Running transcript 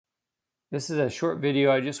This is a short video.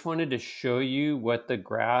 I just wanted to show you what the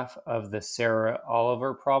graph of the Sarah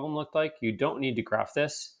Oliver problem looked like. You don't need to graph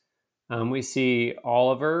this. We see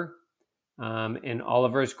Oliver, and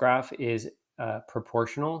Oliver's graph is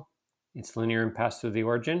proportional. It's linear and passed through the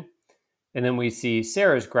origin. And then we see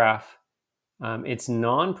Sarah's graph. It's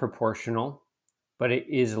non-proportional, but it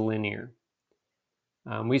is linear.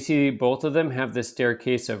 We see both of them have the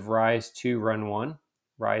staircase of rise 2, run 1,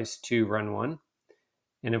 rise 2, run 1.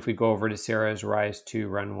 And if we go over to Sarah's rise 2,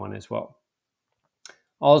 run 1 as well.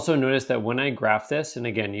 Also notice that when I graph this, and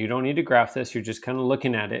again, you don't need to graph this, you're just kind of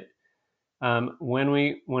looking at it.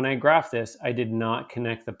 When I graph this, I did not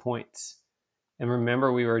connect the points. And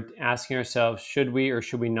remember, we were asking ourselves, should we or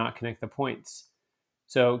should we not connect the points?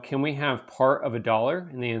 So can we have part of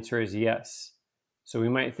 $1? And the answer is yes. So we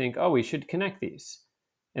might think, oh, we should connect these.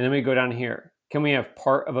 And then we go down here. Can we have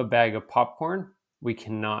part of a bag of popcorn? We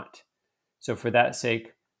cannot. So for that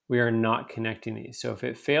sake, we are not connecting these. So if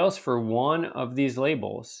it fails for one of these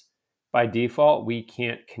labels, by default, we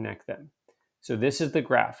can't connect them. So this is the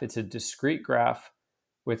graph. It's a discrete graph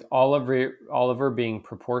with Oliver being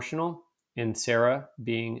proportional and Sarah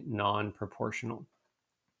being non-proportional.